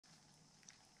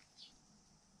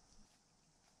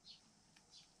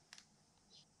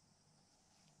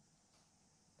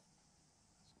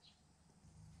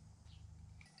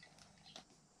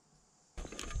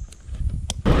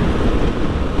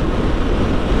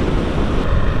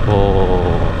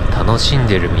楽しん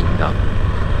でるみんな。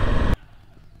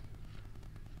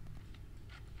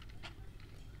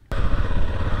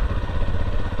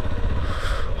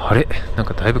あれなん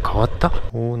かだいぶ変わった。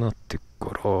こうなってっ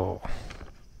から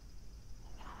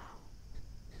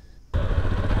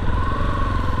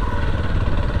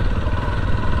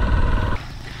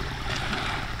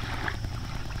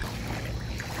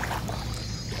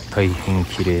大変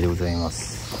綺麗でございま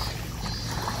す。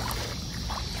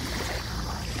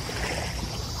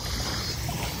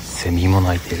セミも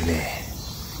鳴いてるね。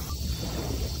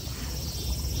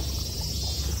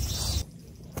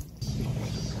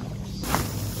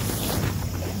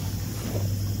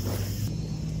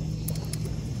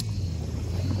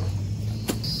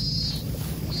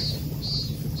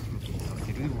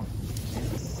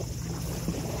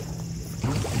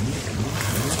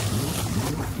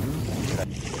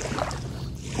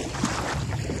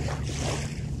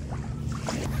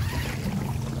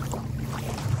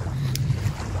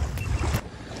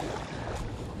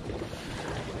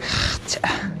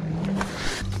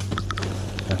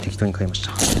適当に買いまし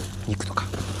た。肉とか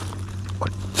こ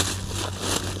れ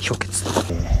氷結とか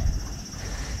ね、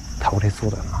倒れそ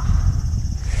うだな。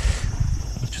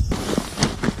ちょっ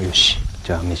とよし、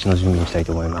じゃあ飯の準備にしたい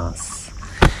と思います。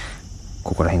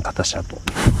ここら辺片した後、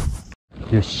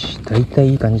よし、だいたい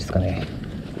いい感じですかね。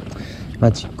ま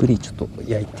あじっくりちょっと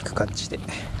焼いていく感じで。ダ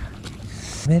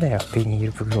メだよビニー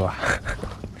ル袋は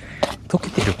溶け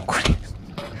てるもんこれ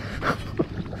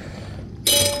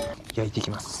焼いていき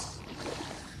ます。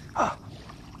あ、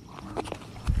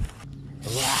う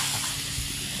わ、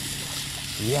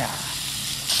いや、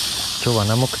今日は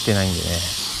何も食ってないんでね、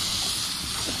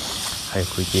早く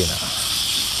食いてえな。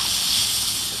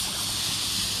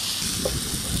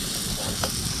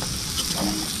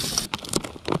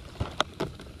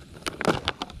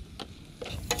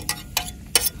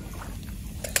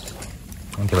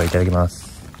ではいただきま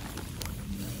す。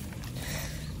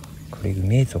これう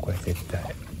めえぞこれ絶対。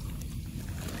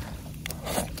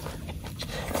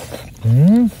う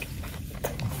ん、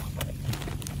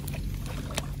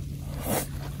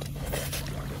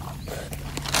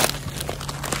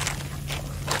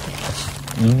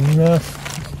いいな。いただ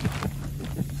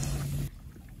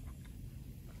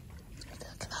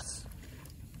きます。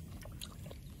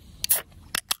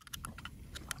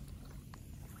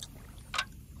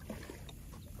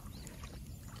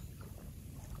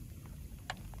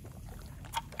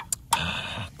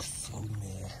あーくそうめ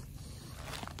え。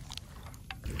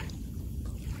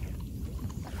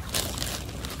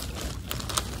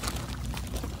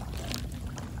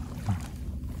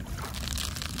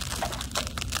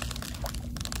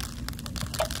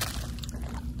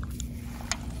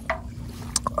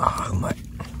あーうまい。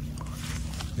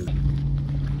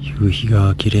夕日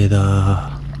が綺麗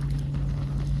だ。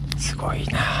すごい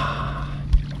な、は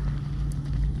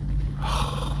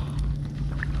あ、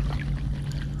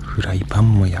フライパ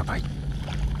ンもやばい。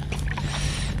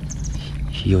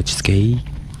火落ち着けい。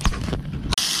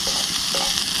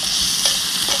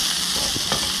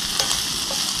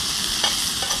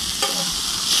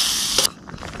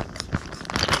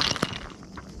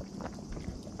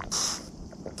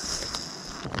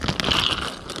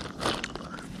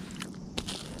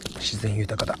自然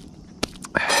豊かだ。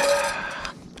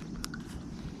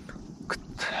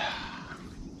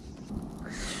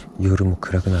夜も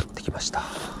暗くなってきました。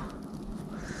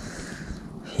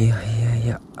いやいやい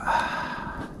や、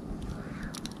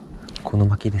この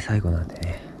巻きで最後なんで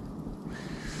ね。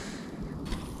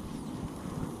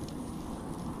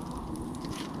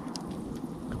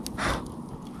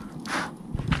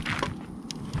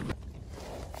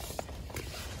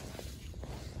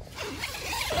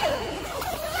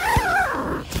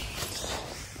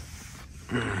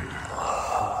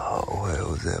おはよう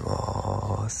ござい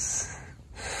ます。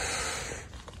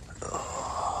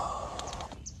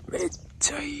めっ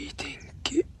ちゃいい天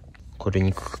気。こ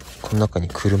の中に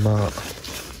車っ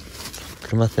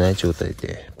てない状態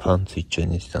でパンツ一丁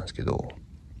に寝てたんですけど、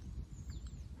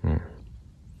や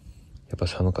っぱ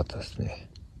寒かったですね。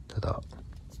ただ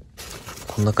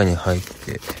この中に入っ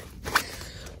て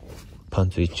パン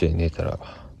ツ一丁に寝たら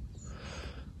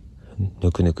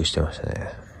ぬくぬくしてました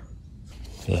ね。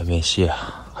いや、飯や。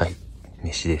はい、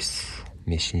飯です。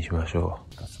飯にしましょ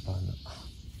う。ガスバーナー。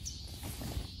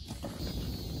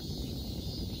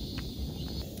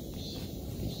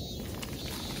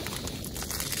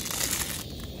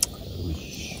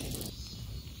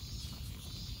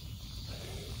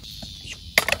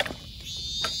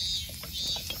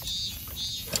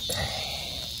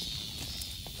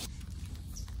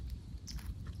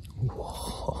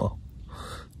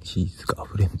チーズが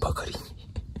溢れんばかりに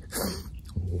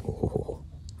おお、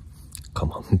カ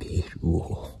マンベール。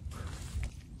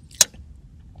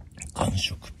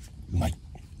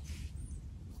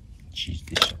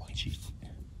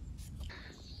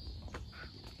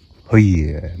はい、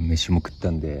飯も食っ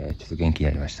たんでちょっと元気に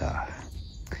なりました。は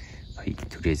い、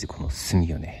とりあえずこの炭を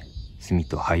ね、炭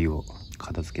と灰を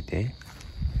片付けて、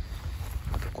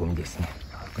あとゴミですね、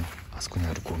あそこに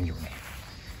あるゴミをね、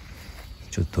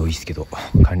ちょっといいですけど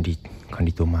管理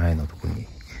棟前のところに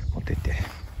持ってって、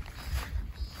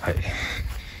はい、い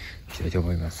きたいと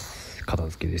思います。片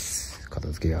付けです。片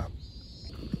付けや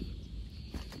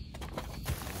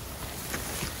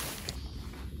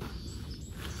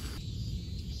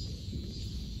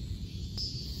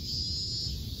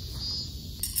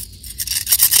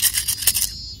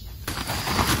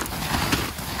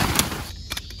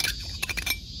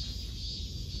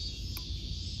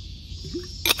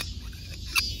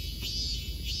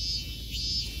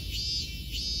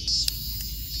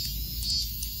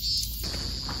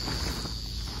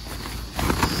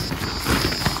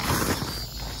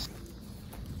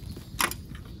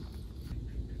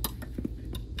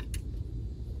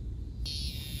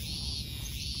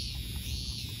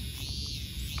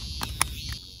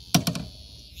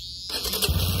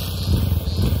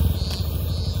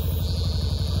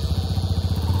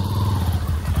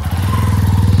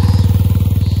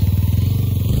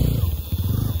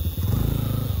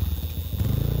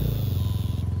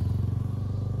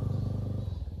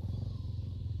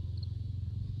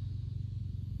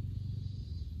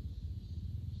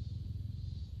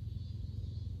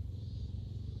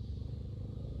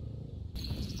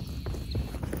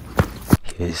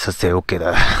撮影 OK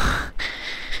だ。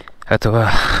あと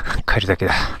は帰るだけ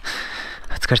だ。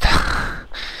疲れた。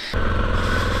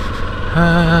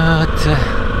あーって。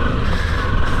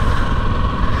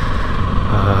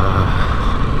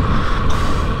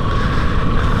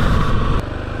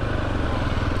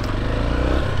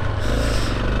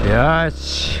よー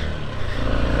し、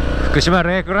福島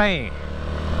レイクライ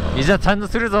ンいざ堪能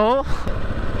するぞ。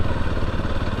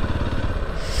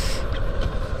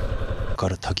か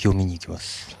ら滝を見に行きま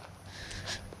す。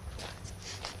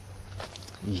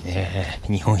いいね、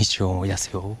日本一を思い出す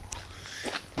よ。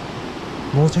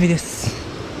もうちょいです。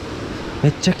め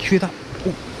っちゃ急だ。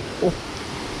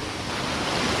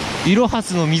イロハ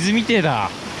スの水みてえ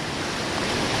だ。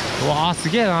うわー、す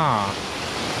げえな。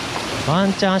ワ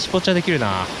ンチャン足ぽっちゃできる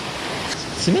な。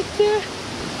冷てえ、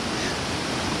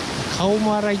顔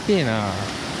も洗いてえな。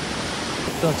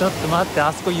ちょっと待って、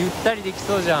あそこゆったりでき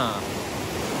そうじゃん。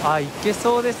あ、行け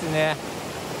そうですね。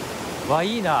わ、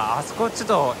いいな。あそこちょっ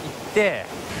と行って、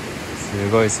す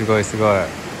ごいすごいすごい。う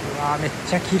わ、めっ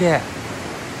ちゃ綺麗。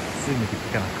ズームでき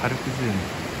たな、軽くズーム。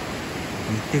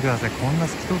見てください、こんな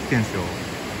透き通ってんすよ。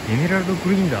エメラルド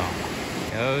グリーンだ。よ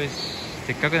ーし、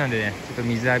せっかくなんでね、ちょっと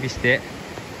水浴びして、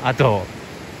あと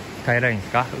スカイラインで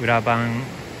すか、裏磐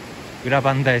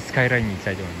梯スカイラインに行き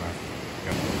たいと思います。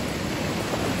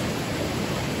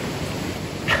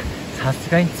さ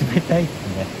すがに冷たいで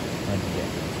すね、マジで。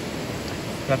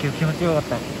いやけど気持ちよかっ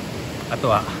た。あと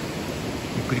は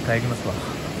ゆっくり帰りますわ。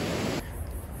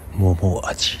桃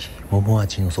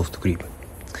味のソフトクリーム。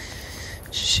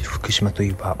福島とい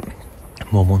えば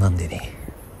桃なんでね、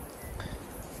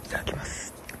いただきま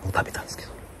す。もう食べたんですけ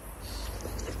ど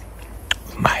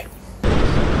うまい。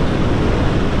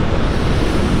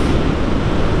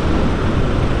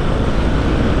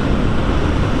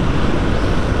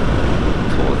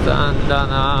登山だ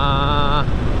な。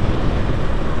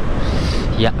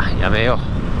いや、やめよ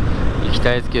う。行き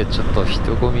たいですけど、ちょっと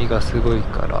人混みがすごい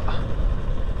から。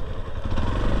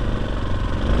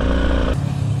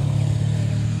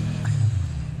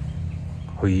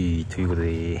ほい、ということ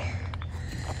で、い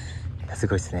や、す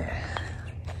ごいですね。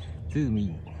ズームイ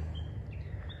ン。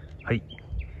はい。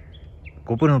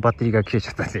GoPro のバッテリーが切れち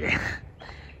ゃったんで、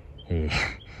とり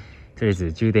あえ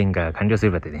ず充電が完了す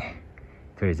ればでね、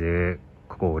とりあえず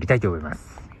ここを降りたいと思いま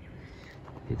す。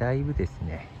で、だいぶです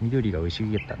ね、緑が生い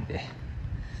茂ったんで、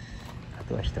あ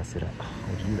とはひたすら降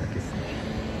りるだけですね。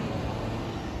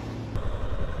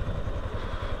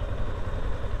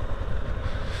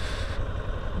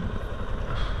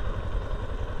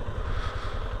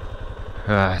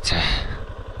あー、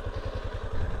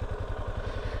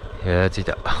いやー、着い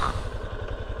た。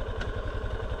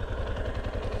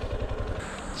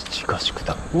合宿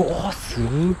だ。うわー、す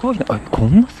ごいな。あ、こ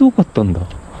んなすごかったんだ。は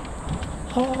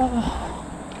あ。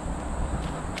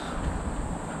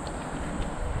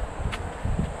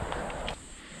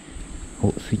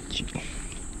お、スイッチ。は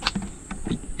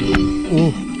い。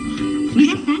お。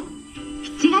皆さん、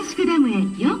七ヶ宿ダムへ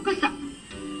ようこそ。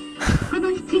この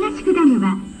七ヶ宿ダム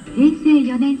は平成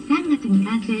4年3月に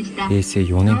完成した平成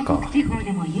4年か。東北地方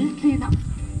でも有数の、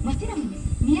もちろん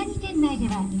宮城県内で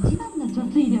は一番の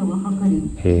貯水量を誇るロ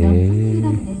ックダ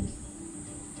ムです。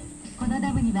この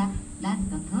ダムにはなん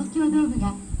と東京ドーム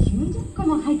が90個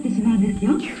も入ってしまうんです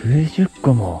よ。90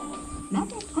個も。な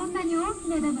ぜこんなに大き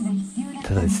なダムが必要だったのか。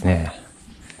ただですね、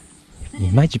い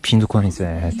まいちピンとこないんですよ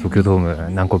ね。東京ドーム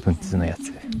何個分っつうのや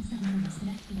つ。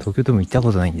東京ドーム行った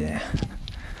ことないんでね。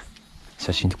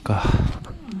写真とか。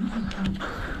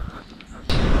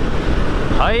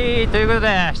はい、ということ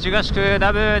で七ヶ宿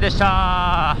ダムでし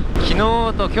た。昨日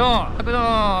と今日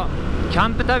のキャ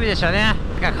ンプ旅でしたね。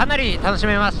かなり楽し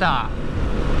めました。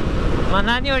まあ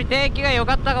何より天気が良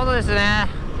かったことですね。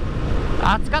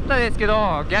暑かったですけ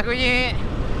ど逆に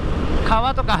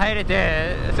川とか入れ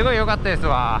てすごい良かったです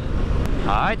わ。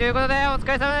はい、ということでお疲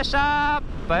れ様でした。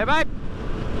バイバイ。